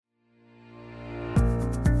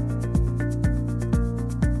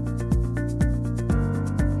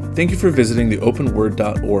Thank you for visiting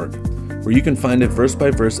theopenword.org, where you can find a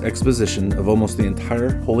verse-by-verse exposition of almost the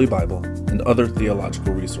entire Holy Bible and other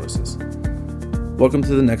theological resources. Welcome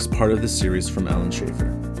to the next part of this series from Alan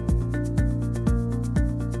Schaefer.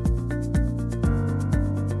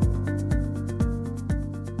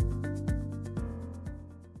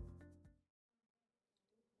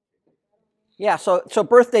 Yeah, so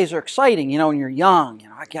birthdays are exciting, when you're young.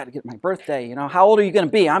 I got to get my birthday. How old are you going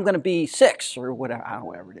to be? I'm going to be 6 or whatever,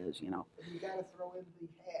 however it is. You got to throw in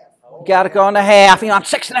the half. You got to go in the half. I'm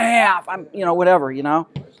 6.5. I'm, whatever. Where's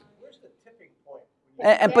the tipping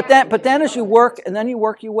point? But then as you work, and then you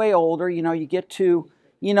work your way older. You get to,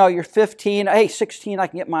 you're 15. Hey, 16. I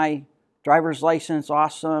can get my driver's license.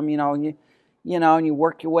 Awesome. And you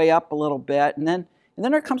work your way up a little bit, and then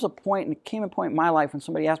there comes a point, and it came a point in my life when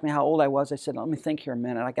somebody asked me how old I was. I said, let me think here a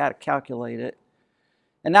minute. I got to calculate it.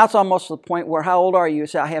 And now it's almost to the point where, how old are you? I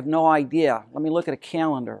say, I have no idea. Let me look at a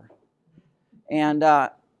calendar. And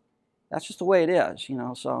that's just the way it is,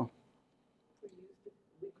 so.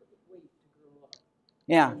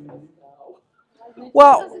 Yeah.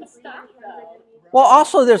 Well,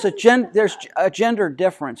 also there's a gender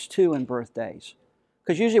difference, too, in birthdays.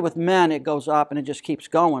 Because usually with men, it goes up and it just keeps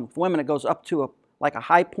going. With women, it goes up to a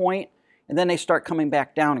high point, and then they start coming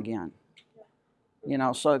back down again.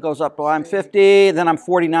 So it goes up, well, I'm 50, then I'm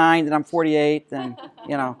 49, then I'm 48, then,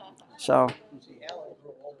 so.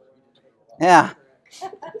 Yeah.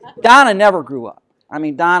 Donna never grew up.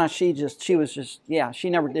 Donna, she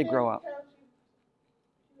never did grow up.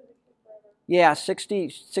 Yeah,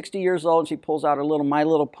 60 years old, and she pulls out her My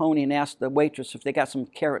Little Pony and asks the waitress if they got some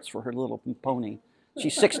carrots for her little pony.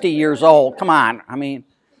 She's 60 years old. Come on,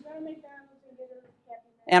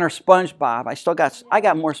 And her SpongeBob. I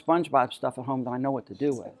got more SpongeBob stuff at home than I know what to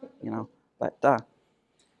do with, But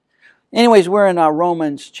anyways, we're in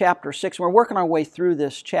Romans chapter 6. We're working our way through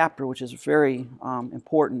this chapter, which is very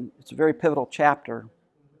important. It's a very pivotal chapter.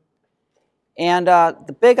 And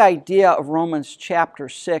the big idea of Romans chapter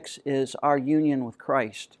 6 is our union with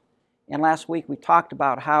Christ. And last week we talked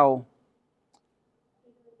about how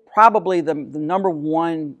probably the number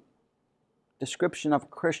one description of a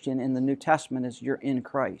Christian in the New Testament is you're in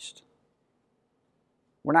Christ.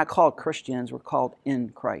 We're not called Christians, we're called in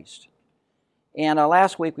Christ. And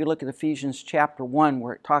last week we looked at Ephesians chapter 1,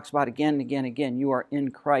 where it talks about again and again and again, you are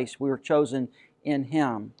in Christ. We were chosen in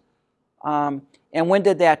Him. And when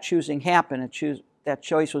did that choosing happen? That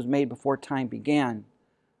choice was made before time began.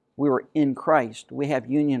 We were in Christ. We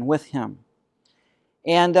have union with Him.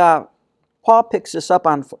 And Paul picks this up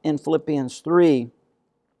in Philippians 3,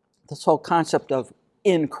 this whole concept of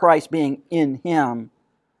in Christ, being in Him,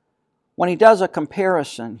 when he does a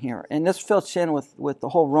comparison here. And this fits in with the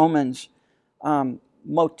whole Romans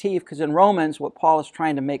motif, because in Romans, what Paul is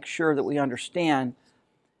trying to make sure that we understand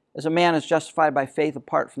is a man is justified by faith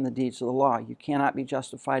apart from the deeds of the law. You cannot be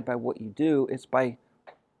justified by what you do. It's by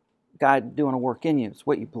God doing a work in you. It's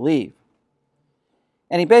what you believe.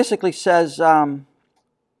 And he basically says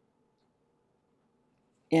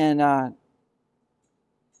in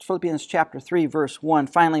Philippians chapter 3, verse 1,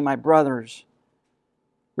 finally, my brothers,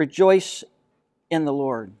 rejoice in the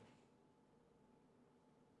Lord.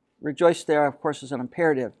 Rejoice there, of course, is an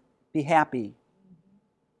imperative. Be happy.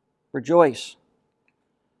 Rejoice.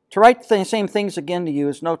 To write the same things again to you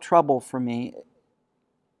is no trouble for me.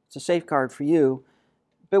 It's a safeguard for you.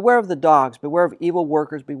 Beware of the dogs. Beware of evil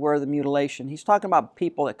workers. Beware of the mutilation. He's talking about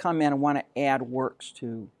people that come in and want to add works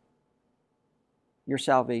to your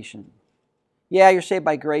salvation. Yeah, you're saved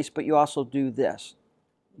by grace, but you also do this.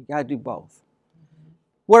 You got to do both.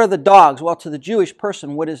 What are the dogs? Well, to the Jewish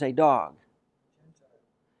person, what is a dog?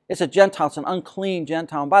 It's a Gentile. It's an unclean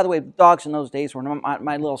Gentile. And by the way, dogs in those days were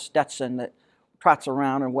my little Stetson that trots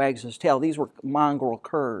around and wags his tail. These were mongrel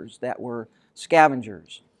curs that were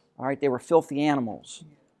scavengers. All right, they were filthy animals.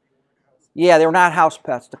 Yeah, they were not house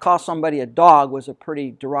pets. To call somebody a dog was a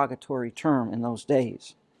pretty derogatory term in those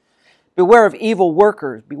days. Beware of evil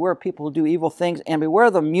workers. Beware of people who do evil things. And beware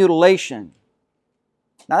of the mutilation.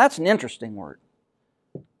 Now that's an interesting word.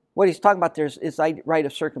 What he's talking about there is the rite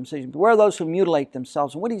of circumcision. Beware of those who mutilate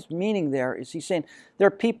themselves. And what he's meaning there is he's saying there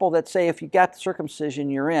are people that say if you got the circumcision,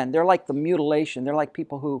 you're in. They're like the mutilation. They're like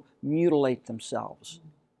people who mutilate themselves.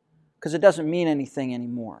 Because it doesn't mean anything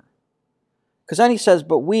anymore. Because then he says,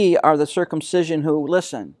 but we are the circumcision who,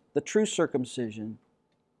 listen, the true circumcision,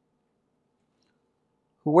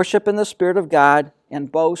 who worship in the Spirit of God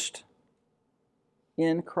and boast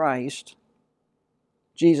in Christ,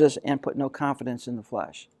 Jesus, and put no confidence in the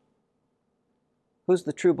flesh. Who's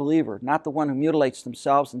the true believer? Not the one who mutilates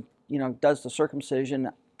themselves and does the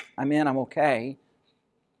circumcision. I'm in, I'm okay.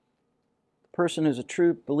 person who's a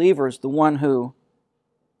true believer is the one who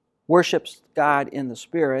worships God in the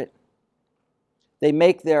Spirit. They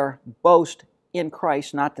make their boast in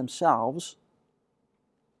Christ, not themselves.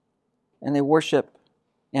 And they worship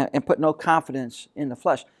and put no confidence in the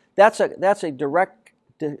flesh. That's a direct,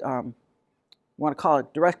 want to call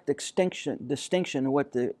it direct distinction of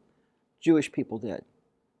what the Jewish people did.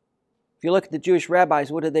 If you look at the Jewish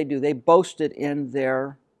rabbis, what did they do? They boasted in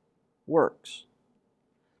their works.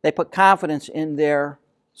 They put confidence in their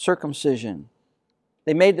circumcision.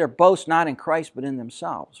 They made their boast not in Christ but in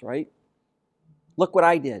themselves, right? Look what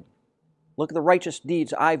I did. Look at the righteous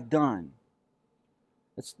deeds I've done.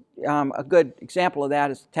 It's, a good example of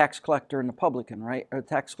that is the tax collector and the publican, right? Or the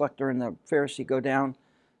tax collector and the Pharisee go down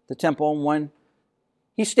the temple, and one,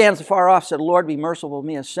 he stands afar off, said, "Lord, be merciful to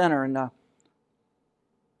me, a sinner." And the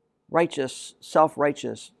righteous,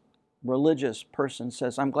 self-righteous, religious person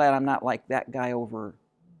says, "I'm glad I'm not like that guy over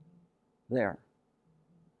there."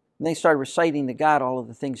 And they started reciting to God all of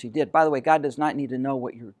the things he did. By the way, God does not need to know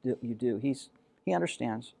what you do. He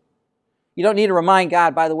understands. You don't need to remind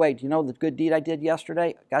God, by the way, do you know the good deed I did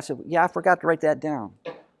yesterday? God said, yeah, I forgot to write that down.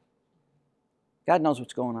 God knows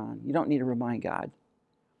what's going on. You don't need to remind God.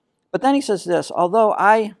 But then he says this,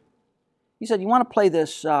 he said, you want to play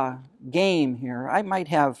this game here, I might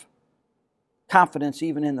have confidence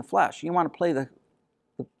even in the flesh. You want to play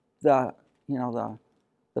the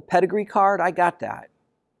pedigree card? I got that.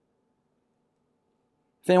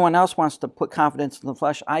 If anyone else wants to put confidence in the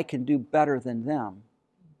flesh, I can do better than them.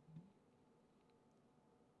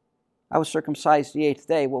 I was circumcised the 8th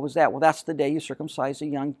day. What was that? Well, that's the day you circumcise a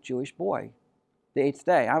young Jewish boy. The 8th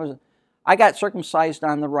day. I got circumcised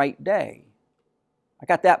on the right day. I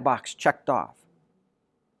got that box checked off.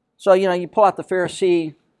 So, you pull out the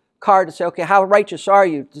Pharisee card and say, okay, how righteous are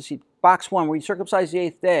you? To see box 1, were you circumcised the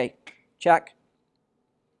 8th day? Check.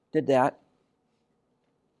 Did that.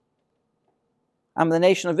 I'm the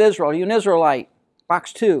nation of Israel. Are you an Israelite?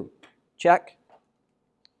 Box 2. Check.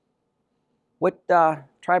 What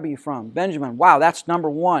tribe are you from? Benjamin. Wow, that's number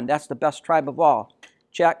 1. That's the best tribe of all.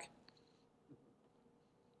 Check.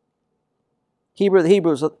 Hebrew of the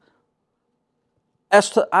Hebrews.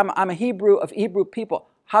 I'm a Hebrew of Hebrew people.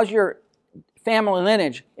 How's your family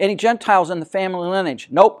lineage? Any Gentiles in the family lineage?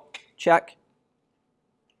 Nope. Check.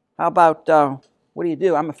 How about, what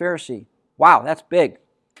do? I'm a Pharisee. Wow, that's big.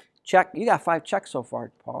 Check. You got 5 checks so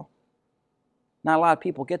far, Paul. Not a lot of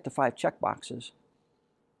people get the 5 check boxes.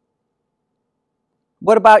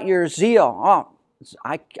 What about your zeal? Oh,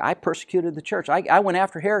 I persecuted the church. I went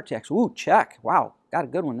after heretics. Ooh, check. Wow, got a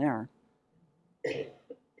good one there.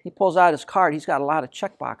 He pulls out his card. He's got a lot of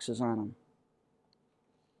check boxes on him.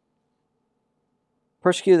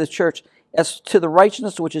 Persecuted the church. As to the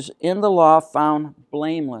righteousness which is in the law, found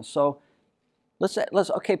blameless. So let's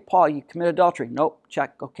okay, Paul, you committed adultery. Nope,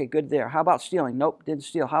 check. Okay, good there. How about stealing? Nope, didn't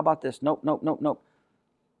steal. How about this? Nope, nope, nope, nope.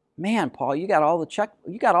 Man, Paul, you got all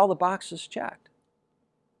the boxes checked.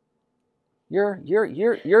 You're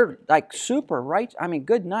like super right. I mean,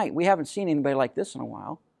 good night. We haven't seen anybody like this in a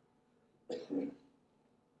while. And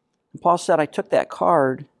Paul said, I took that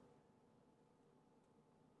card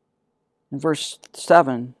in verse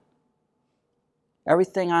 7.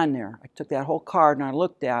 Everything on there. I took that whole card and I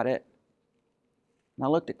looked at it. And I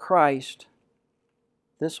looked at Christ.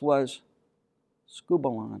 This was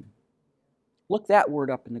skubalon. Look that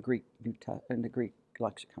word up in the Greek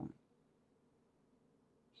lexicon.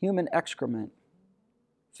 Human excrement,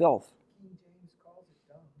 filth, King James calls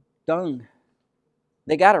it dung.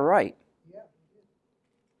 They got it right. Yeah.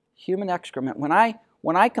 Human excrement. When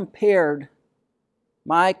I compared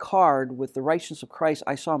my card with the righteousness of Christ,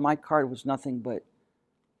 I saw my card was nothing but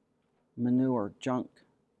manure, junk,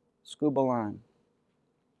 skubalon.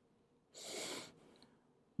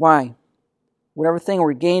 Why? Whatever thing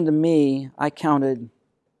were gained to me, I counted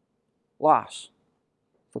loss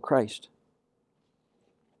for Christ.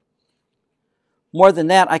 More than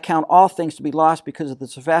that, I count all things to be lost because of the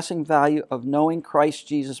surpassing value of knowing Christ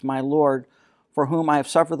Jesus my Lord, for whom I have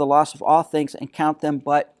suffered the loss of all things and count them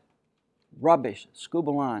but rubbish,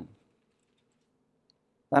 skubalon,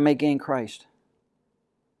 that I may gain Christ.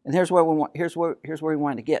 And here's where we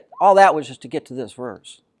wanted to get. All that was just to get to this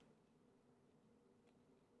verse.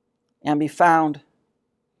 And be found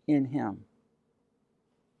in Him.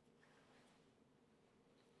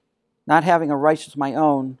 Not having a righteousness of my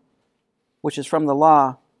own, which is from the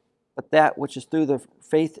law, but that which is through the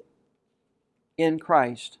faith in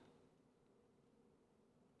Christ,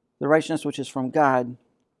 the righteousness which is from God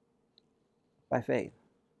by faith.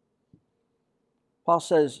 Paul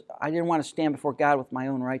says, I didn't want to stand before God with my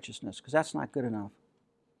own righteousness, because that's not good enough.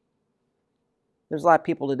 There's a lot of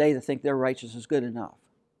people today that think their righteousness is good enough.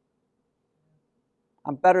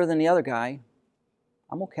 I'm better than the other guy.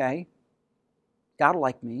 I'm okay. God will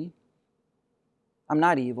like me. I'm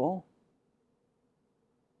not evil.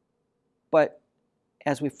 But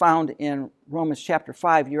as we found in Romans chapter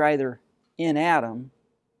 5, you're either in Adam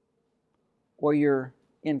or you're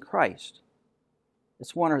in Christ.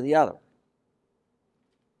 It's one or the other.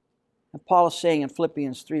 And Paul is saying in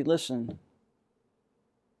Philippians 3, listen,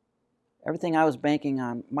 everything I was banking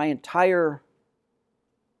on, my entire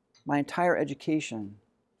education,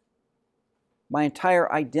 my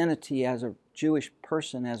entire identity as a Jewish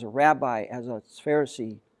person, as a rabbi, as a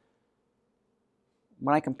Pharisee,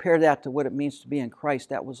 when I compare that to what it means to be in Christ,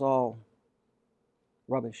 that was all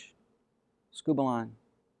rubbish, scubalon,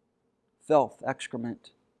 filth,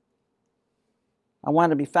 excrement. I wanted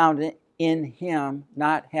to be found in Him,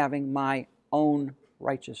 not having my own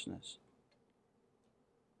righteousness.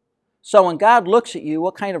 So when God looks at you,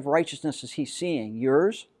 what kind of righteousness is He seeing?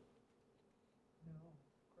 Yours?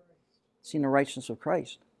 He's seeing the righteousness of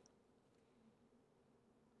Christ.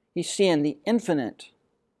 He's seeing the infinite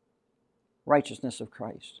righteousness of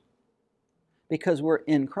Christ because we're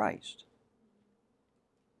in Christ.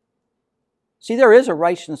 See, there is a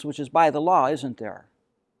righteousness which is by the law, isn't there?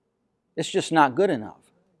 It's just not good enough.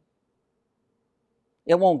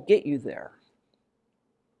 It won't get you there.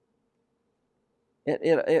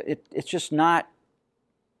 It's just not,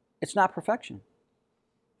 it's not perfection.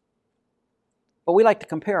 But we like to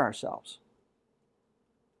compare ourselves.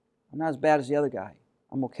 I'm not as bad as the other guy.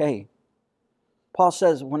 I'm okay. Paul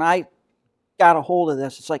says, when I got a hold of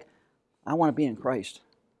this, it's like, I want to be in Christ.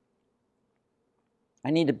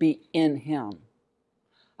 I need to be in Him.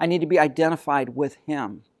 I need to be identified with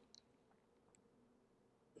Him.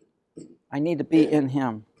 I need to be in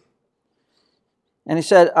Him. And he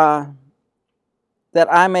said, that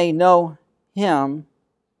I may know Him,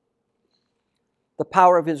 the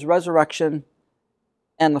power of His resurrection,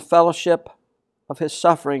 and the fellowship of His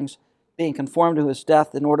sufferings, being conformed to His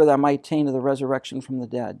death, in order that I might attain to the resurrection from the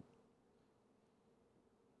dead.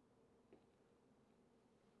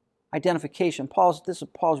 Identification. This is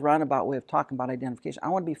Paul's roundabout way of talking about identification. I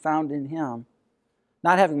want to be found in Him,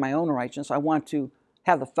 not having my own righteousness. I want to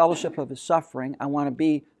have the fellowship of His suffering. I want to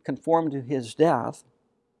be conformed to His death.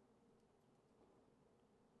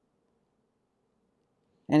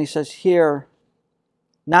 And he says here,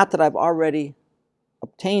 not that I've already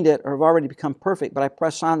obtained it or have already become perfect, but I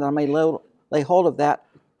press on that I may lay hold of that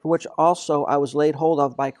for which also I was laid hold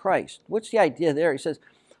of by Christ. What's the idea there? He says,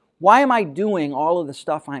 why am I doing all of the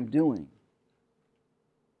stuff I'm doing?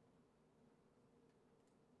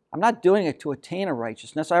 I'm not doing it to attain a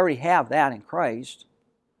righteousness. I already have that in Christ.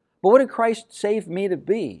 But what did Christ save me to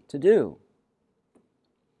do?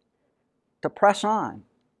 To press on.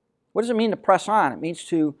 What does it mean to press on? It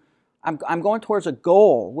means I'm going towards a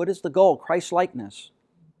goal. What is the goal? Christ-likeness.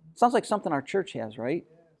 Sounds like something our church has, right?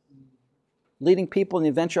 Leading people in the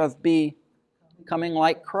adventure of becoming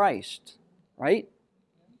like Christ, right?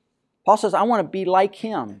 Paul says, I want to be like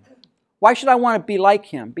Him. Why should I want to be like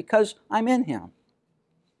Him? Because I'm in Him.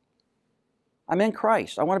 I'm in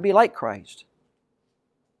Christ. I want to be like Christ.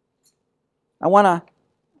 And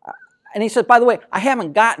he said, by the way, I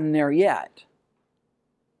haven't gotten there yet.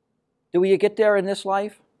 Do we get there in this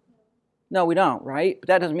life? No, we don't, right? But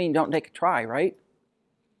that doesn't mean you don't take a try, right?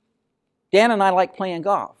 Dan and I like playing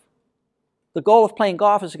golf. The goal of playing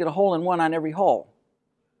golf is to get a hole-in-one on every hole.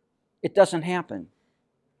 It doesn't happen.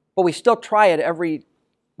 But we still try it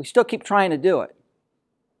we still keep trying to do it,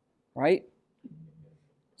 right?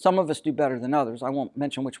 Some of us do better than others. I won't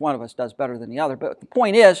mention which one of us does better than the other. But the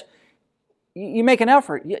point is, you make an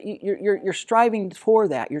effort. You're striving for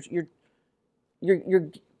that.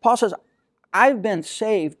 Paul says, I've been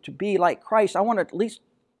saved to be like Christ. I want to at least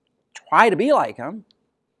try to be like Him.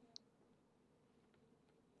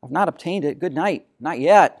 I've not obtained it. Good night. Not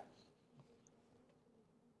yet.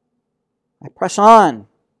 I press on.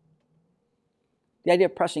 The idea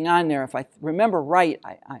of pressing on there, if I remember right,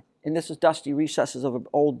 and this is dusty recesses of an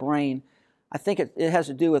old brain, I think it has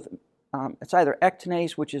to do with, it's either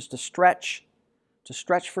ektenes, which is to stretch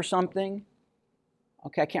for something.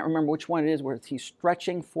 Okay, I can't remember which one it is, where he's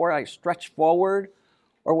stretching for it, I stretch forward,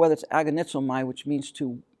 or whether it's agonizomai, which means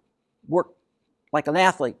to work like an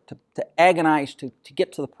athlete, to agonize, to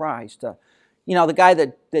get to the prize. The guy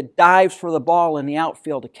that dives for the ball in the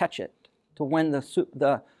outfield to catch it, to win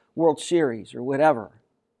the World Series or whatever.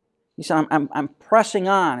 He said, I'm pressing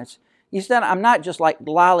on. He said, I'm not just like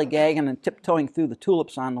lollygagging and tiptoeing through the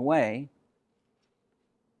tulips on the way.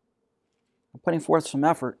 I'm putting forth some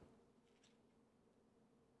effort.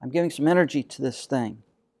 I'm giving some energy to this thing.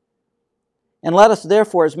 And let us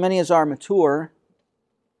therefore, as many as are mature,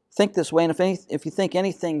 think this way, and if you think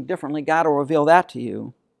anything differently, God will reveal that to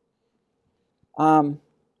you.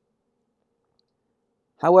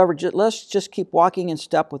 However, let's just keep walking in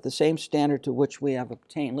step with the same standard to which we have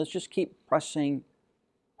obtained. Let's just keep pressing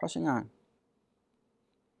on.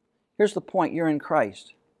 Here's the point. You're in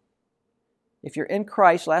Christ. If you're in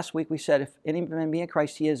Christ, last week we said, if any man be in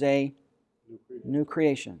Christ, he is a new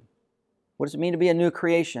creation. What does it mean to be a new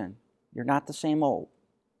creation? You're not the same old.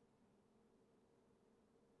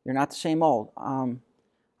 You're not the same old. I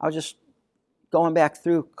was just going back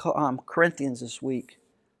through Corinthians this week.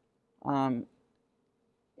 And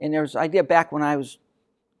there was an idea back when I was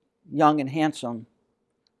young and handsome,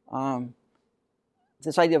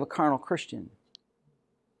 this idea of a carnal Christian.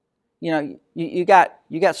 You know, you got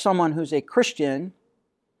someone who's a Christian,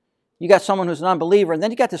 you got someone who's an unbeliever, and then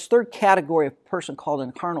you got this third category of person called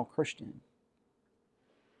a carnal Christian.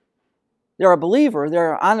 They're a believer,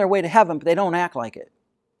 they're on their way to heaven, but they don't act like it.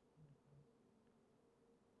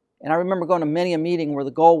 And I remember going to many a meeting where the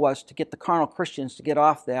goal was to get the carnal Christians to get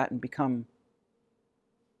off that and become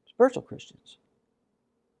spiritual Christians.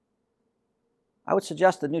 I would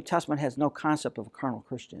suggest the New Testament has no concept of a carnal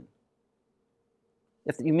Christian.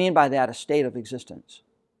 If you mean by that a state of existence.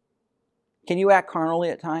 Can you act carnally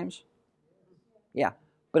at times? Yeah.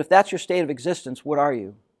 But if that's your state of existence, what are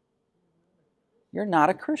you? You're not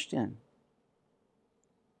a Christian.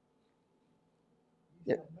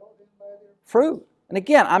 Fruit. And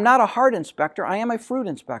again, I'm not a heart inspector. I am a fruit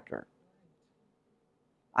inspector.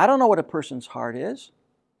 I don't know what a person's heart is.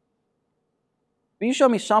 But you show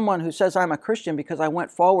me someone who says I'm a Christian because I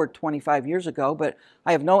went forward 25 years ago, but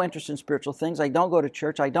I have no interest in spiritual things. I don't go to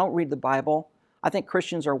church. I don't read the Bible. I think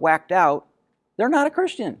Christians are whacked out. They're not a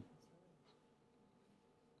Christian.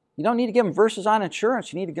 You don't need to give them verses on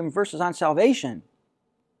insurance. You need to give them verses on salvation.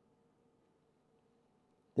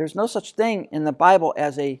 There's no such thing in the Bible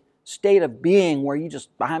as a state of being where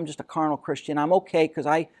I'm just a carnal Christian. I'm okay because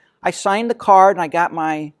I signed the card and I got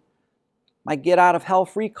my get out of hell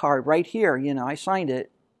free card right here. You know, I signed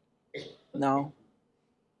it. No.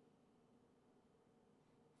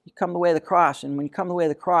 You come the way of the cross, and when you come the way of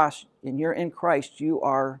the cross and you're in Christ, you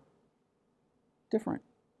are different.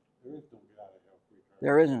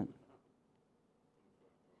 There isn't.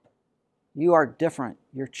 You are different.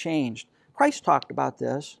 You're changed. Christ talked about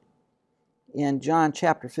this in John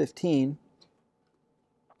chapter 15,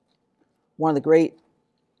 one of the great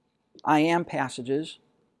I am passages.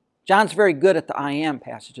 John's very good at the I am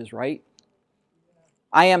passages, right?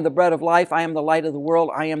 I am the bread of life. I am the light of the world.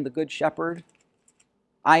 I am the good shepherd.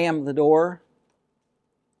 I am the door.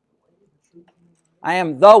 I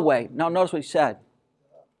am the way. Now notice what he said.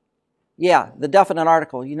 Yeah, the definite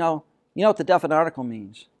article. You know what the definite article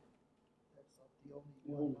means.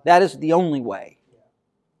 That is the only way.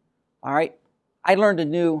 All right? I learned a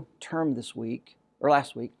new term this week, or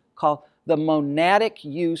last week, called the monadic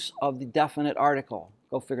use of the definite article.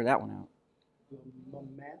 Go figure that one out.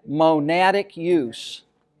 Monadic use.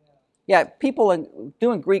 Yeah, people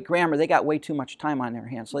doing Greek grammar, they got way too much time on their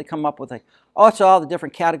hands. So they come up with it's all the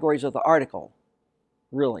different categories of the article.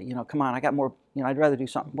 Really, come on, I got more, I'd rather do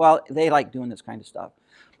something. Well, they like doing this kind of stuff.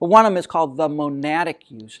 But one of them is called the monadic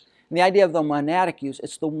use. And the idea of the monadic use,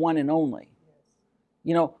 it's the one and only.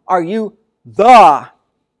 Are you the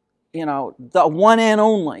one and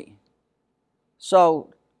only?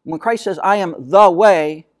 So when Christ says, I am the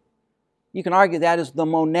way, you can argue that is the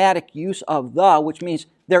monadic use of the, which means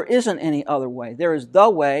there isn't any other way. There is the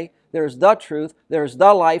way, there is the truth, there is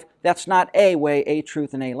the life. That's not a way, a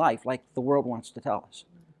truth, and a life, like the world wants to tell us.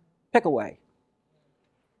 Pick a way.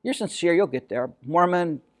 You're sincere, you'll get there.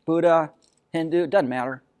 Mormon, Buddha, Hindu, it doesn't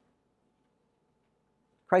matter.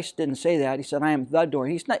 Christ didn't say that. He said, I am the door.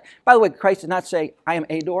 He's not. By the way, Christ did not say, I am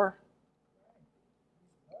a door.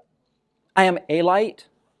 I am a light.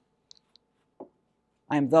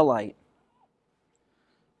 I am the light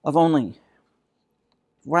of only.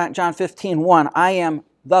 John 15:1, I am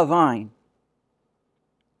the vine.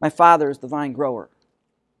 My Father is the vine grower.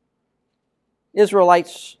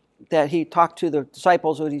 Israelites that he talked to, the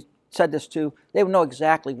disciples who he said this to, they would know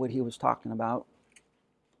exactly what he was talking about.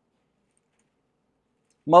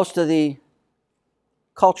 Most of the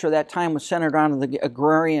culture at that time was centered on the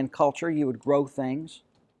agrarian culture. You would grow things.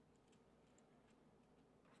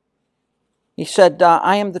 He said,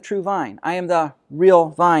 I am the true vine. I am the real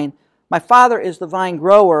vine. My Father is the vine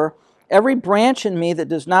grower. Every branch in me that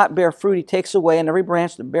does not bear fruit, he takes away, and every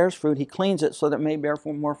branch that bears fruit, he cleans it so that it may bear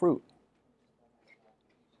more fruit.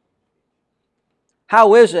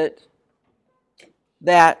 How is it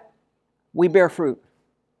that we bear fruit?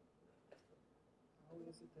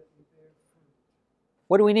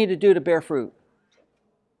 What do we need to do to bear fruit?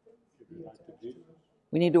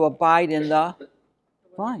 We need to abide in the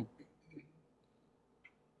vine.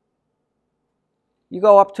 You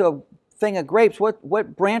go up to a thing of grapes,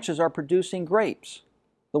 what branches are producing grapes?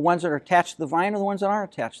 The ones that are attached to the vine or the ones that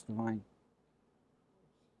aren't attached to the vine?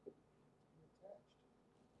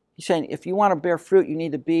 He's saying, if you want to bear fruit, you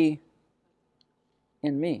need to be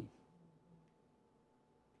in me.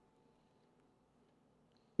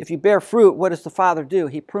 If you bear fruit, what does the Father do?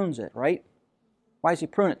 He prunes it, right? Why does He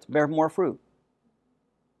prune it? To bear more fruit.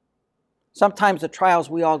 Sometimes the trials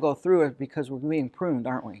we all go through is because we're being pruned,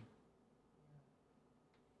 aren't we?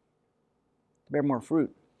 To bear more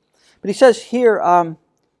fruit. But he says here,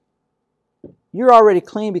 you're already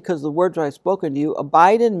clean because of the words I have spoken to you.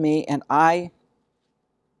 Abide in me and I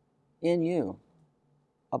in you.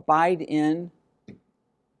 Abide in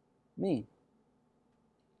me.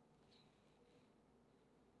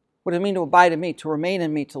 What does it mean to abide in me? To remain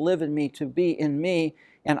in me, to live in me, to be in me,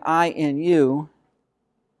 and I in you.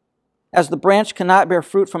 As the branch cannot bear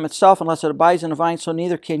fruit from itself unless it abides in the vine, so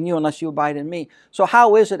neither can you unless you abide in me. So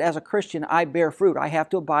how is it as a Christian I bear fruit? I have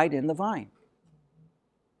to abide in the vine.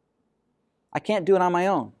 I can't do it on my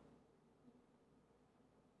own.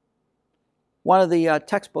 One of the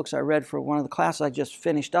textbooks I read for one of the classes I just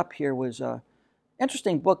finished up here was an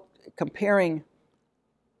interesting book comparing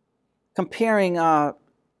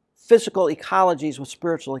physical ecologies with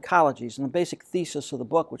spiritual ecologies. And the basic thesis of the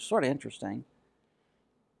book, which is sort of interesting,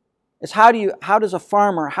 is how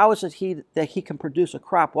is it that he can produce a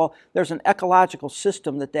crop? Well, there's an ecological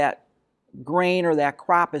system that grain or that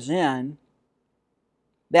crop is in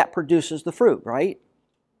that produces the fruit, right?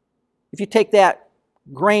 If you take that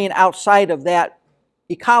grain outside of that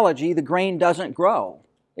ecology, the grain doesn't grow.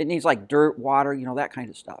 It needs like dirt, water, that kind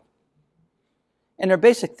of stuff. And their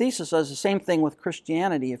basic thesis is the same thing with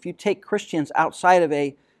Christianity. If you take Christians outside of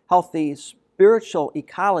a healthy spiritual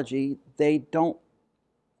ecology, they don't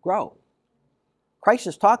grow. Christ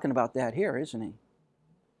is talking about that here, isn't he?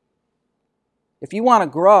 If you want to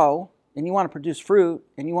grow and you want to produce fruit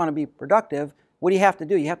and you want to be productive, what do you have to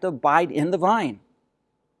do? You have to abide in the vine.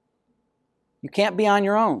 You can't be on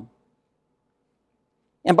your own.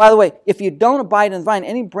 And by the way, if you don't abide in the vine,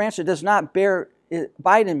 any branch that does not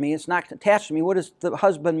abide in me, it's not attached to me, what does the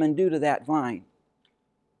husbandman do to that vine?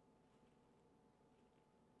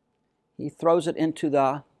 He throws it into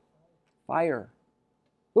the fire.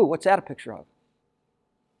 Ooh, what's that a picture of?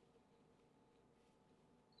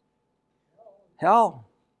 Hell.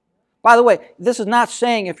 By the way, this is not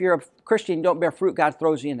saying if you're a Christian and don't bear fruit, God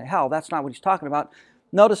throws you into hell. That's not what he's talking about.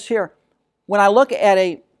 Notice here, when I look at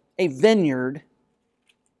a vineyard,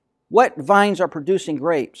 what vines are producing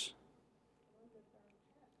grapes?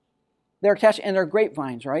 They're attached, and they're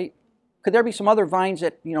grapevines, right? Could there be some other vines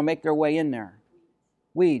that make their way in there?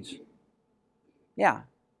 Weeds. Yeah.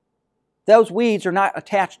 Those weeds are not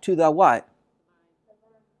attached to the what?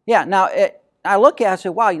 Yeah, now I look at it and say,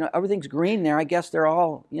 wow, everything's green there. I guess they're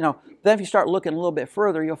all, Then if you start looking a little bit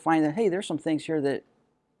further, you'll find that, hey, there's some things here that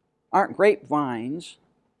aren't grapevines.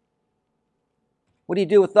 What do you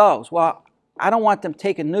do with those? Well, I don't want them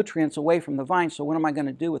taking nutrients away from the vine, so what am I going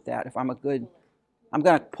to do with that I'm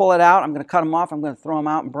going to pull it out, I'm going to cut them off, I'm going to throw them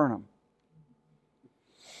out and burn them.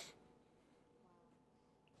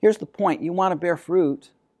 Here's the point. You want to bear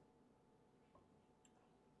fruit,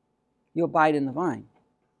 you abide in the vine.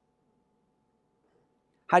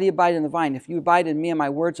 How do you abide in the vine? If you abide in me and my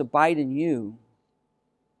words abide in you,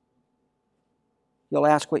 you'll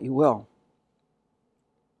ask what you will.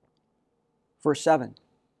 Verse 7.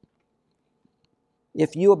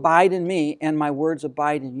 If you abide in me and my words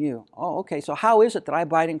abide in you. Oh, okay, so how is it that I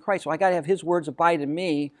abide in Christ? Well, I got to have his words abide in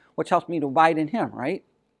me, which helps me to abide in him, right?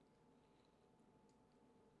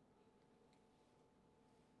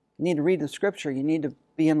 You need to read the scripture. You need to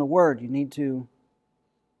be in the word. You need to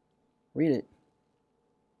read it.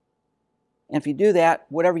 And if you do that,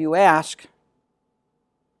 whatever you ask,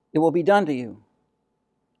 it will be done to you.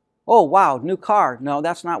 Oh, wow, new car. No,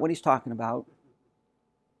 that's not what he's talking about.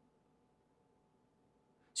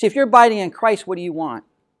 See, if you're abiding in Christ, what do you want?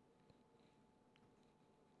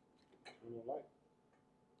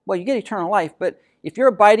 Well, you get eternal life, but if you're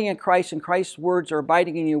abiding in Christ and Christ's words are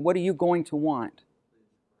abiding in you, what are you going to want?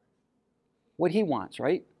 What he wants,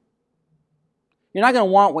 right? You're not going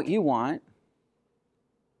to want what you want.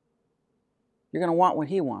 You're going to want what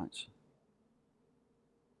he wants.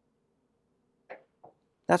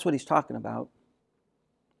 That's what he's talking about.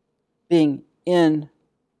 Being in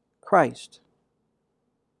Christ.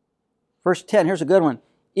 Verse 10, here's a good one.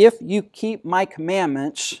 If you keep my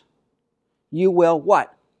commandments, you will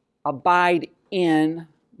what? Abide in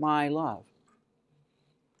my love.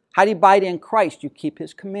 How do you abide in Christ? You keep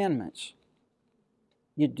His commandments.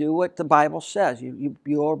 You do what the Bible says. You're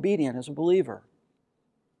obedient as a believer.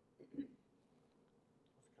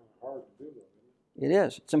 Hard to do, though, It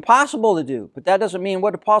is. It's impossible to do, but that doesn't mean,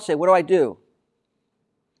 what did Paul say? What do I do?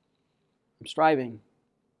 I'm striving.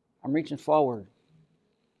 I'm reaching forward.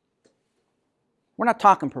 We're not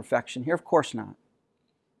talking perfection here, of course not.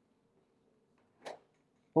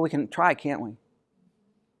 But we can try, can't we?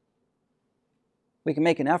 We can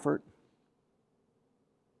make an effort.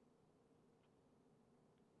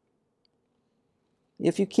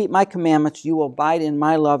 If you keep my commandments, you will abide in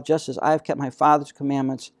my love, just as I have kept my Father's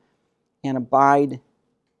commandments and abide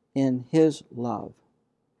in His love.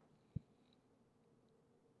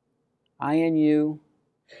 I in you,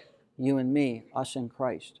 you in me, us in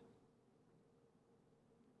Christ.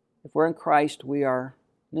 If we're in Christ, we are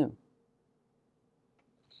new.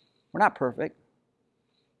 We're not perfect.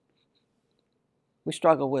 We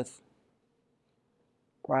struggle with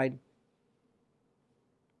pride.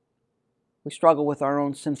 We struggle with our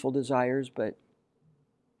own sinful desires, but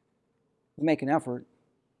we make an effort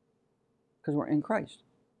because we're in Christ.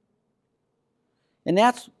 And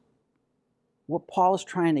that's what Paul is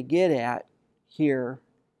trying to get at here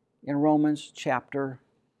in Romans chapter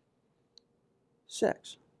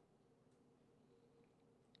 6,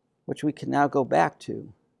 which we can now go back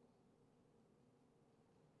to.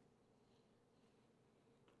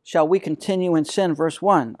 Shall we continue in sin? Verse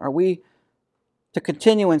 1. Are we to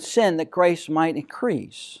continue in sin that grace might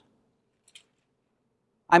increase?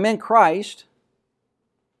 I'm in Christ.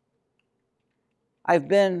 I've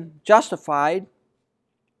been justified.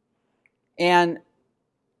 And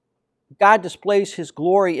God displays His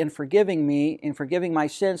glory in forgiving me, in forgiving my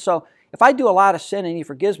sins. So if I do a lot of sin and He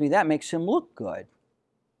forgives me, that makes Him look good.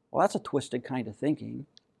 Well, that's a twisted kind of thinking.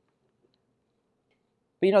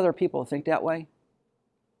 But you know, there are people who think that way.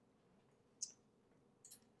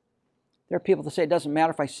 There are people that say it doesn't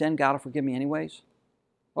matter if I sin, God will forgive me anyways.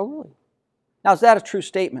 Oh, really? Now, is that a true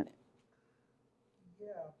statement? Yeah.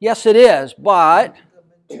 Yes, it is, but...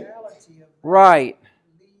 The mentality of that right.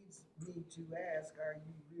 leads me to ask, are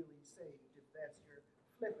you really saved, if that's your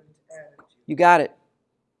flippant attitude? You got it.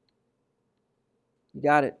 You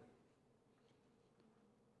got it.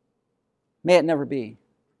 May it never be.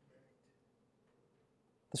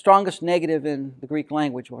 The strongest negative in the Greek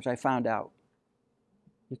language, which I found out.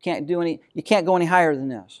 You can't go any higher than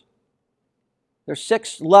this. There's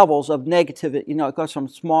 6 levels of negativity. You know, it goes from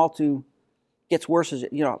small to gets worse as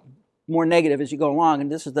more negative as you go along, and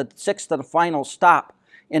this is the 6th and the final stop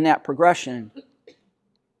in that progression.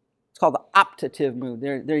 It's called the optative mood.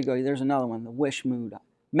 There you go. There's another one, the wish mood.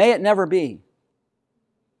 May it never be.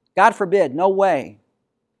 God forbid, no way.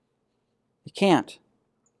 You can't.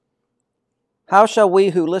 How shall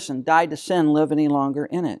we who, listen, died to sin live any longer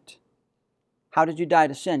in it? How did you die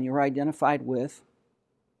to sin? You were identified with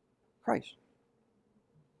Christ.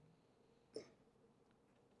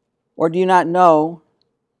 Or do you not know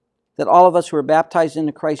that all of us who were baptized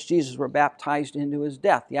into Christ Jesus were baptized into His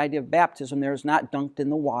death? The idea of baptism there is not dunked in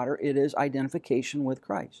the water. It is identification with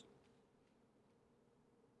Christ.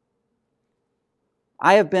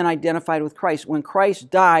 I have been identified with Christ. When Christ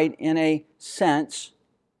died, in a sense,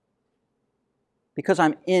 because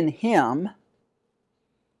I'm in Him,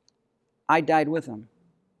 I died with Him.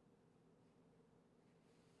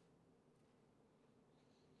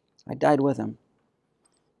 I died with Him.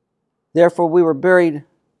 Therefore, we were buried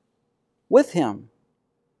with Him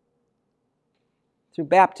through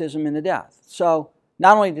baptism into death. So,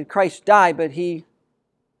 not only did Christ die, but He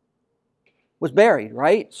was buried,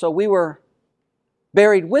 right? So we were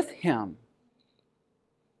buried with Him.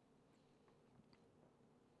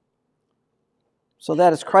 So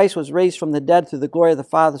that as Christ was raised from the dead through the glory of the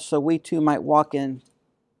Father, so we too might walk in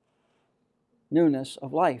newness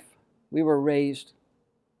of life. We were raised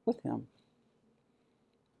with Him.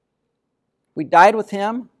 We died with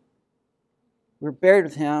Him. We were buried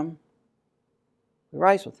with Him. We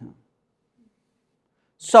rise with Him.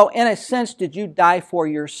 So in a sense, did you die for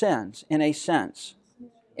your sins? In a sense.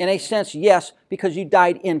 In a sense, yes, because you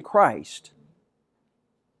died in Christ.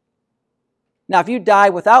 Now, if you die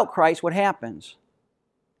without Christ, what happens?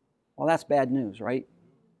 Well, that's bad news, right?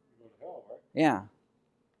 Yeah.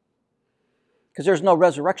 Because there's no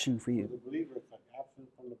resurrection for you.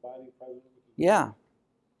 Yeah.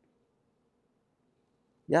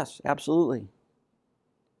 Yes, absolutely.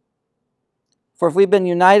 For if we've been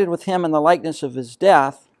united with Him in the likeness of His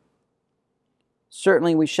death,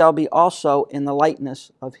 certainly we shall be also in the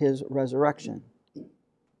likeness of His resurrection.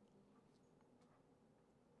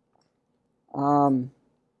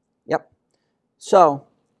 Yep. So,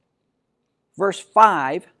 verse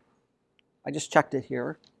 5 I just checked it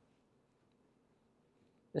here.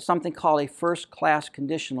 There's something called a first-class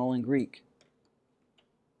conditional in Greek.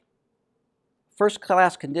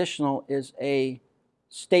 First-class conditional is a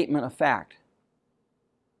statement of fact.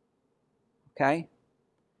 Okay?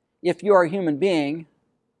 If you are a human being,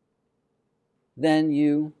 then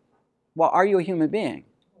are you a human being?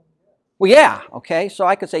 Well, yeah, okay. So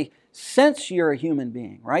I could say, since you're a human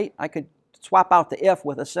being, right? I could swap out the if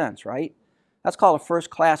with a since, right? That's called a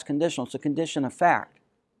first-class conditional. It's a condition of fact.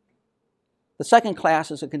 The second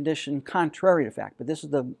class is a condition contrary to fact, but this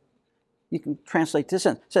is you can translate this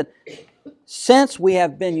in. It said, since we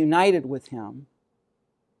have been united with him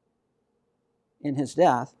in his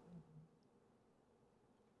death,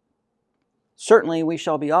 certainly we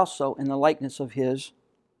shall be also in the likeness of his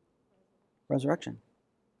resurrection.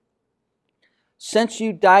 Since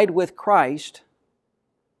you died with Christ,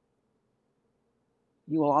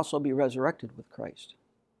 you will also be resurrected with Christ.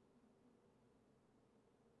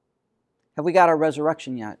 Have we got our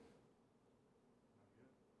resurrection yet?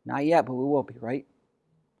 Not yet, but we will be, right?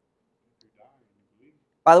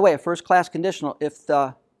 By the way, a first-class conditional,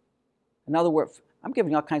 in other words, I'm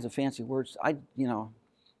giving you all kinds of fancy words.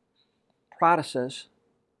 Protasis,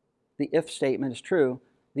 the if statement is true.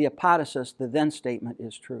 The apodosis, the then statement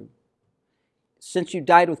is true. Since you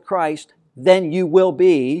died with Christ, then you will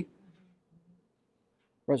be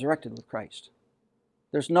resurrected with Christ.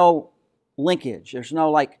 There's no linkage. There's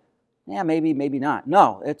no maybe, maybe not.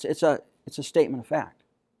 No, it's a statement of fact.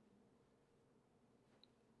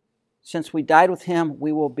 Since we died with him,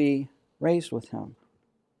 we will be raised with him.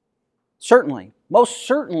 Certainly, most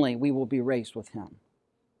certainly we will be raised with him.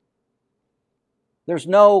 There's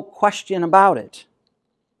no question about it.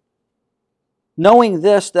 Knowing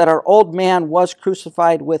this, that our old man was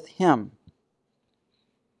crucified with him.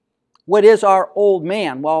 What is our old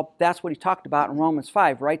man? Well, that's what he talked about in Romans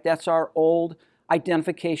 5, right? That's our old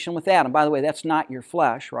identification with Adam. By the way, that's not your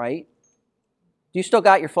flesh, right? Do you still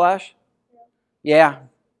got your flesh? Yeah.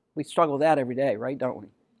 We struggle with that every day, right? Don't we?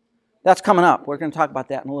 That's coming up. We're going to talk about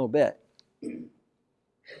that in a little bit.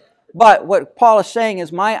 But what Paul is saying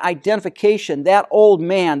is my identification, that old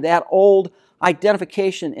man, that old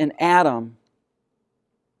identification in Adam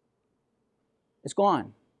is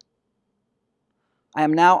gone. I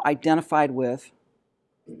am now identified with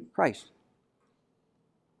Christ.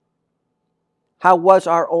 How was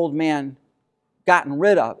our old man gotten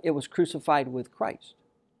rid of? It was crucified with Christ.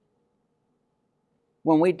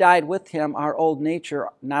 When we died with him, our old nature,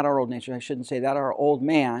 not our old nature, I shouldn't say that, our old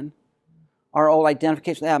man, our old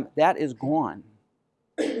identification with Adam, that is gone.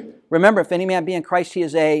 Remember, if any man be in Christ, he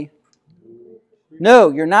is no.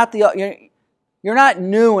 You're not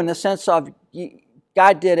new in the sense of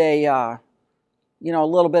God did a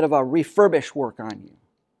little bit of a refurbished work on you.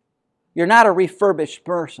 You're not a refurbished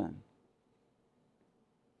person.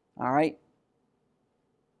 All right?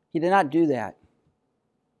 He did not do that.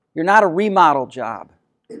 You're not a remodel job.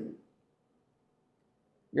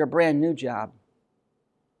 You're a brand new job.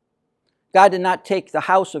 God did not take the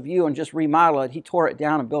house of you and just remodel it. He tore it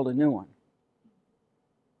down and built a new one.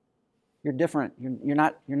 You're different. You're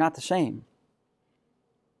not the same.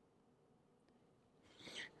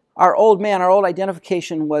 Our old man, our old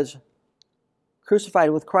identification was crucified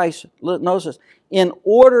with Christ. Notice this. In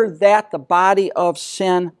order that the body of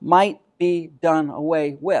sin might be done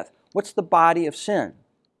away with. What's the body of sin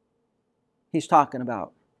he's talking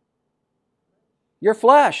about? Your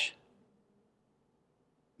flesh.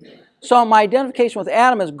 So my identification with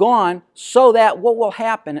Adam is gone so that what will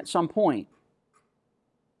happen at some point?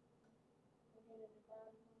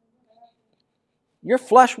 Your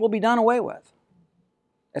flesh will be done away with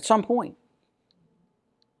at some point.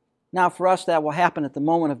 Now for us that will happen at the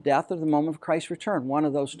moment of death or the moment of Christ's return. One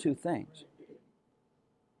of those two things.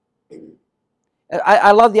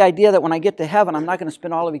 I love the idea that when I get to heaven, I'm not going to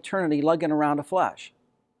spend all of eternity lugging around a flesh.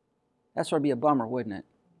 That sort of be a bummer, wouldn't it?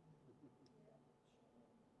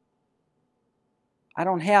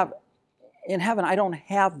 In heaven, I don't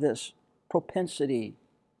have this propensity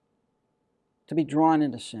to be drawn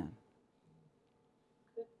into sin.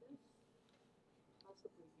 Could this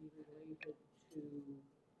possibly be related to 1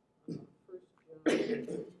 John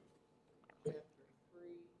chapter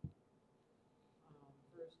 3,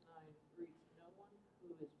 verse 9 reads, no one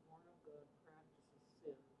who is born of God practices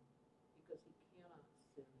sin because he cannot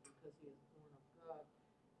sin because he is born of God.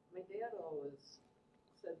 My dad always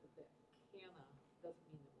said that cannot doesn't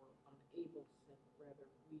mean that we're unable to sin, rather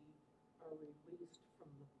we are released from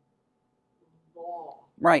the law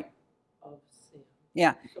Right. of sin.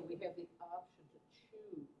 Yeah. So we have the option to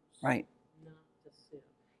choose Right. not to sin.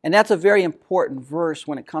 And that's a very important verse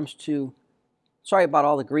when it comes to, sorry about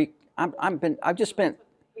all the Greek. I've just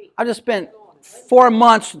spent 4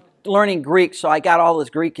 months learning Greek, so I got all this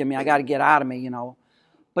Greek in me. I got to get out of me, you know.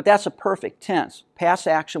 But that's a perfect tense, past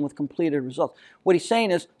action with completed results. What he's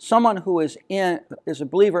saying is someone who is a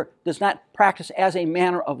believer does not practice as a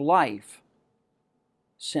manner of life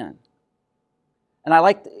sin. And I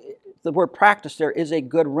like the word practice there is a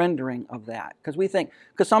good rendering of that. Because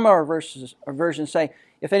some of our versions say,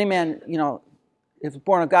 if any man, you know, if it's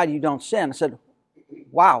born of God, you don't sin. I said,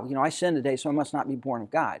 wow, you know, I sinned today, so I must not be born of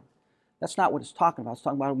God. That's not what it's talking about. It's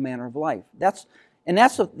talking about a manner of life. That's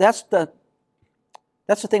the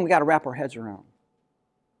thing we got to wrap our heads around.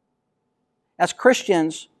 As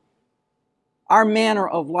Christians, our manner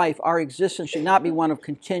of life, our existence should not be one of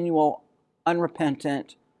continual,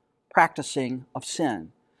 unrepentant practicing of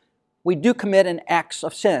sin. We do commit an acts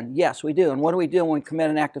of sin. Yes, we do. And what do we do when we commit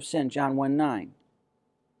an act of sin? John 1:9.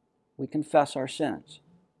 We confess our sins.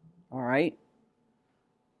 All right?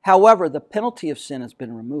 However, the penalty of sin has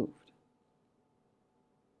been removed.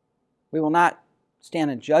 We will not stand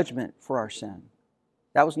in judgment for our sin.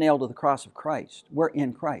 That was nailed to the cross of Christ. We're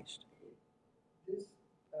in Christ. This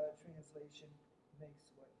translation makes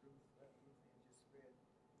what Ruth just read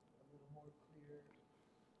a little more clear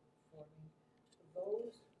for me.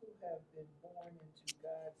 Those who have been born into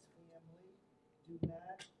God's family do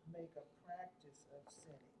not make a practice of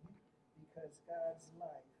sinning because God's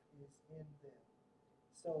life is in them.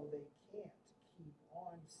 So they can't keep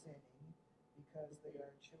on sinning because they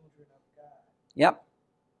are children of God. Yep.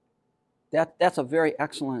 That's a very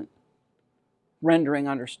excellent rendering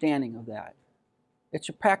understanding of that. It's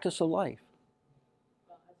a practice of life.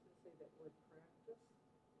 I was going to say that word practice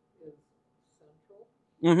is central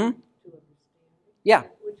to understanding. Yeah.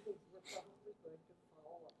 Which we're probably going to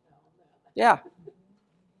follow up now on that. Yeah.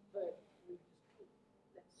 But we just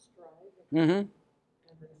keep that striving and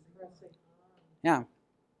pressing on Yeah.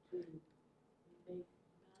 to make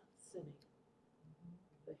not sinning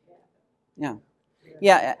the habit. Yeah.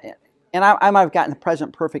 Yeah. And I might have gotten the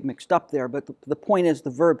present perfect mixed up there, but the point is the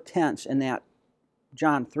verb tense in that 1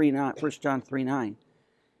 John 3:9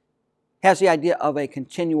 has the idea of a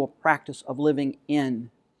continual practice of living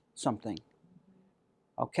in something.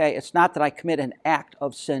 Okay? It's not that I commit an act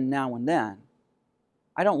of sin now and then.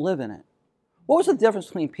 I don't live in it. What was the difference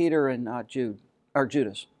between Peter and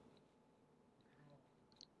Judas?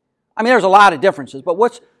 I mean, there's a lot of differences, but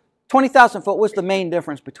 20,000 foot, what's the main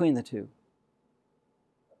difference between the two?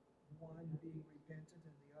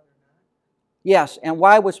 Yes, and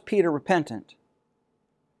why was Peter repentant?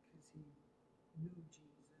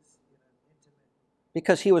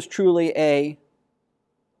 Because he was truly a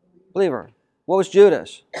believer. What was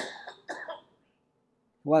Judas? He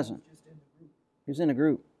wasn't. He was in a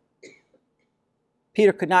group.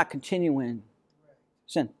 Peter could not continue in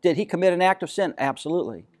sin. Did he commit an act of sin?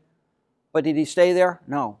 Absolutely. But did he stay there?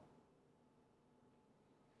 No.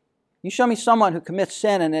 You show me someone who commits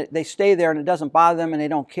sin and they stay there and it doesn't bother them and they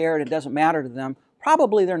don't care and it doesn't matter to them,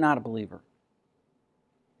 probably they're not a believer.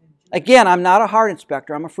 Again, I'm not a heart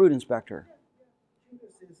inspector, I'm a fruit inspector.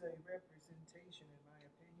 Judas is a representation, in my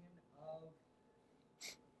opinion, of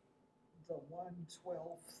the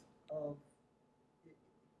 1/12 of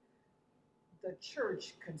the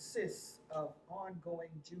church consists of ongoing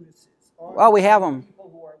Judases. Well, we have them. People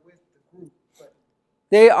who are with the group, but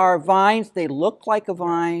they are vines, they look like a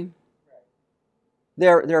vine.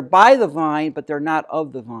 They're by the vine, but they're not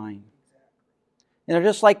of the vine. And they're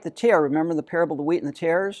just like the tare. Remember the parable of the wheat and the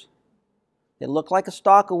tares? They look like a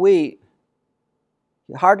stalk of wheat.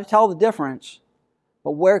 It's hard to tell the difference,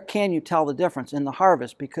 but where can you tell the difference? In the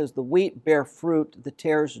harvest, because the wheat bear fruit, the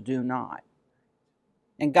tares do not.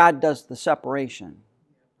 And God does the separation.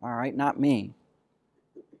 All right, not me.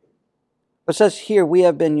 But it says here, we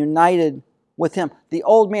have been united with Him. The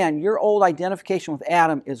old man, your old identification with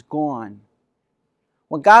Adam is gone.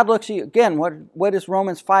 When God looks at you, again, what is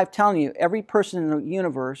Romans 5 telling you? Every person in the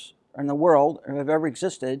universe, or in the world, or have ever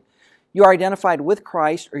existed, you are identified with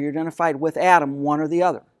Christ or you're identified with Adam, one or the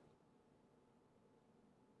other.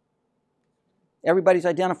 Everybody's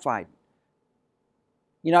identified.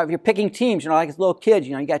 You know, if you're picking teams, you know, like as little kids,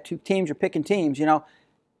 you know, you got two teams, you're picking teams, you know.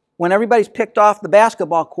 When everybody's picked off the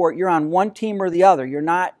basketball court, you're on one team or the other. You're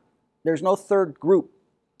not, there's no third group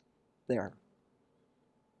there.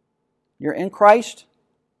 You're in Christ.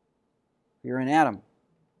 You're in Adam.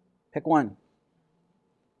 Pick one.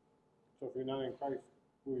 So if you're not in Christ,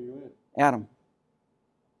 who are you in? Adam.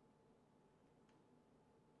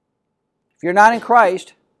 If you're not in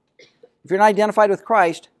Christ, if you're not identified with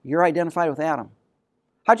Christ, you're identified with Adam.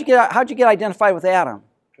 How'd you get identified with Adam?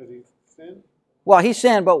 Because he sinned? Well, he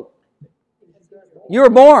sinned, but you were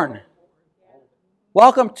born.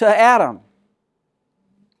 Welcome to Adam.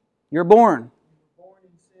 You're born. Born in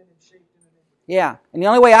sin and shaped in iniquity. Yeah. And the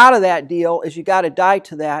only way out of that deal is you got to die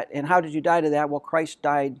to that. And how did you die to that? Well, Christ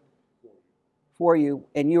died for you,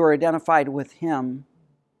 and you were identified with Him.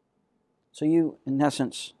 So you, in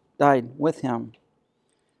essence, died with Him.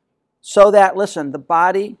 So that, listen, the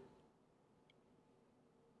body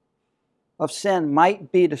of sin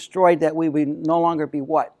might be destroyed, that we would no longer be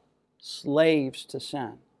what? Slaves to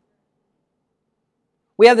sin.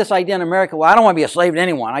 We have this idea in America, well, I don't want to be a slave to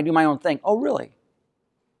anyone. I do my own thing. Oh, really?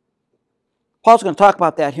 Paul's going to talk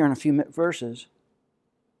about that here in a few verses.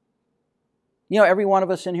 You know, every one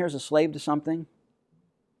of us in here is a slave to something.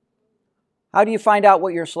 How do you find out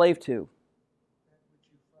what you're a slave to?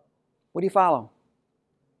 What do you follow?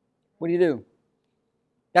 What do you do?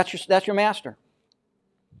 That's your master.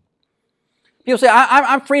 People say,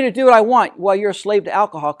 I'm free to do what I want. Well, you're a slave to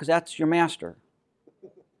alcohol because that's your master.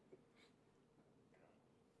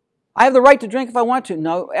 I have the right to drink if I want to.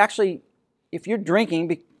 No, actually, if you're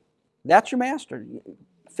drinking, that's your master.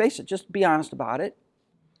 Face it, just be honest about it.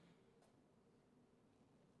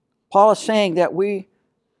 Paul is saying that we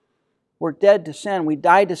were dead to sin. We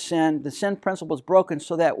died to sin. The sin principle is broken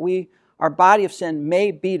so that our body of sin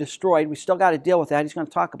may be destroyed. We still got to deal with that. He's going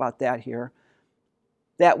to talk about that here.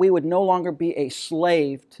 That we would no longer be a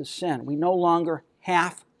slave to sin. We no longer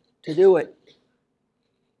have to do it.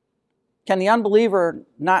 Can the unbeliever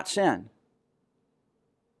not sin?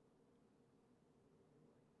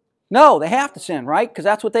 No, they have to sin, right? Because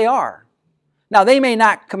that's what they are. Now, they may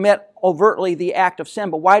not commit overtly the act of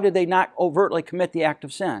sin, but why do they not overtly commit the act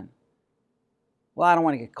of sin? Well, I don't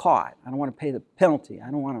want to get caught. I don't want to pay the penalty.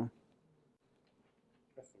 I don't want to.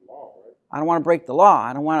 That's the law, right? I don't want to break the law.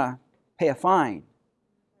 I don't want to pay a fine.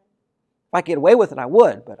 If I could get away with it, I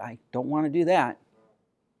would, but I don't want to do that.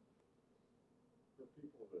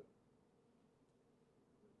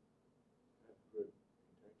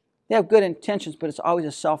 They have good intentions, but it's always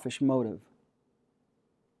a selfish motive.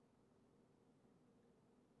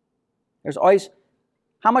 There's always,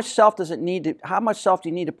 how much self do you need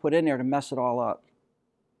to put in there to mess it all up?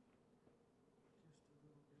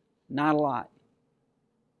 Not a lot.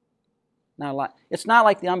 Not a lot. It's not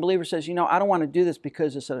like the unbeliever says, I don't want to do this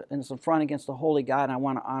because it's an affront against the holy God and I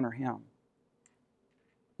want to honor Him.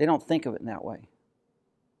 They don't think of it in that way.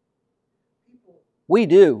 We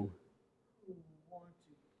do. Who want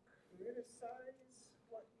to criticize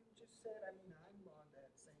what you just said, I'm on that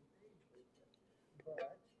same page with you,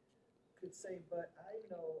 but could say, but I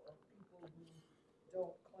know of people who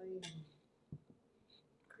don't claim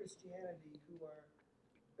Christianity who are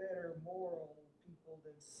better moral people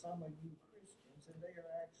than some of you Christians, and they are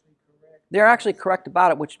actually correct. They're actually correct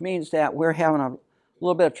about it, which means that we're having a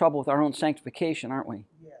little bit of trouble with our own sanctification, aren't we?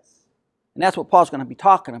 Yes. And that's what Paul's going to be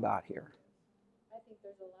talking about here. I think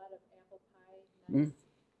there's a lot of apple pie nuts,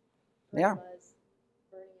 Yeah.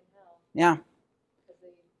 burning in hell. Yeah. Because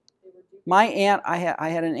they were duped. My aunt, I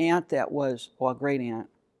had an aunt that was, a great aunt.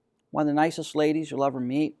 One of the nicest ladies you'll ever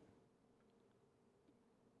meet.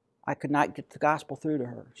 I could not get the gospel through to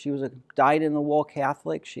her. She was a dyed-in-the-wool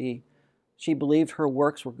Catholic. She believed her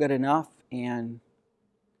works were good enough, and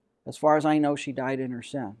as far as I know, she died in her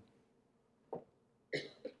sin.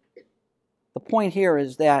 The point here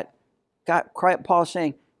is that Paul is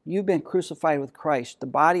saying, you've been crucified with Christ. The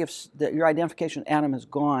body of your identification with Adam is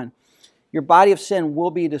gone. Your body of sin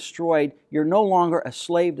will be destroyed. You're no longer a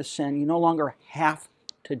slave to sin. You no longer have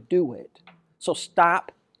to do it. So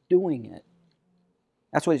stop doing it.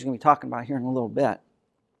 That's what he's going to be talking about here in a little bit.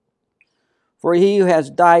 For he who has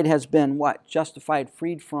died has been what? Justified,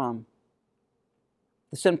 freed from.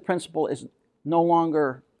 The sin principle is no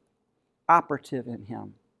longer operative in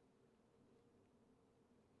him.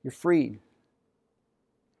 You're freed.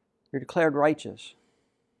 You're declared righteous.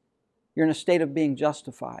 You're in a state of being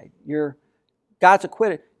justified. God's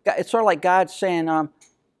acquitted. It's sort of like God saying,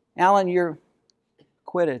 Alan, you're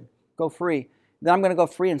acquitted. Go free. Then I'm going to go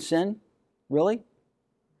free and sin? Really?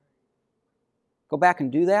 Go back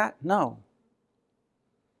and do that? No.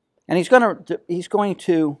 And he's going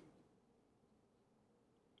to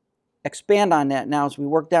expand on that now as we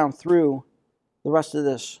work down through the rest of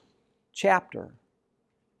this chapter.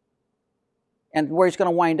 And where he's going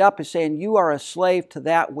to wind up is saying, you are a slave to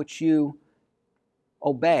that which you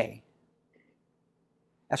obey.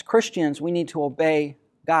 As Christians, we need to obey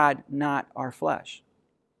God, not our flesh.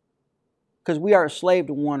 Because we are a slave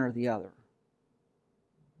to one or the other.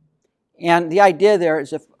 And the idea there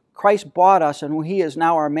is if Christ bought us and He is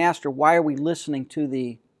now our master, why are we listening to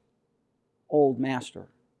the old master?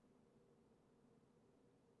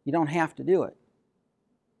 You don't have to do it.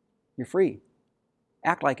 You're free.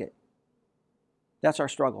 Act like it. That's our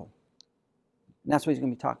struggle. And that's what he's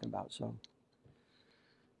going to be talking about. So,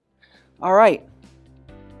 all right.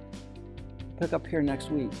 Pick up here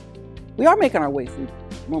next week. We are making our way through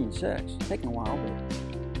Romans 6. It's taking a while, but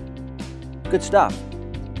good stuff.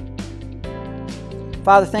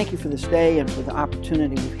 Father, thank you for this day and for the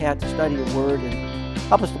opportunity we've had to study your word, and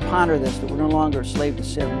help us to ponder this, that we're no longer a slave to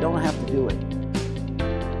sin. We don't have to do it.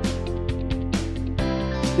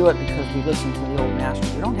 We do it because we listen to the old master.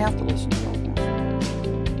 We don't have to listen to the old master.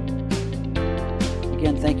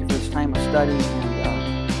 Again, thank you for this time of study, and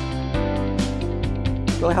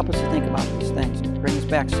really help us to think about these things and bring us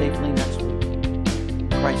back safely next week. In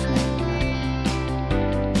Christ's name.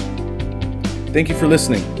 Thank you for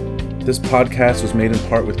listening. This podcast was made in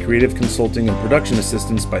part with creative consulting and production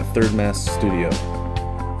assistance by Third Mass Studio.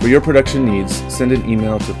 For your production needs, send an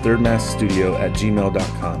email to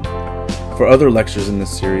thirdmassstudio@gmail.com. For other lectures in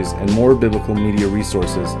this series and more biblical media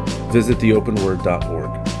resources, visit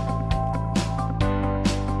theopenword.org.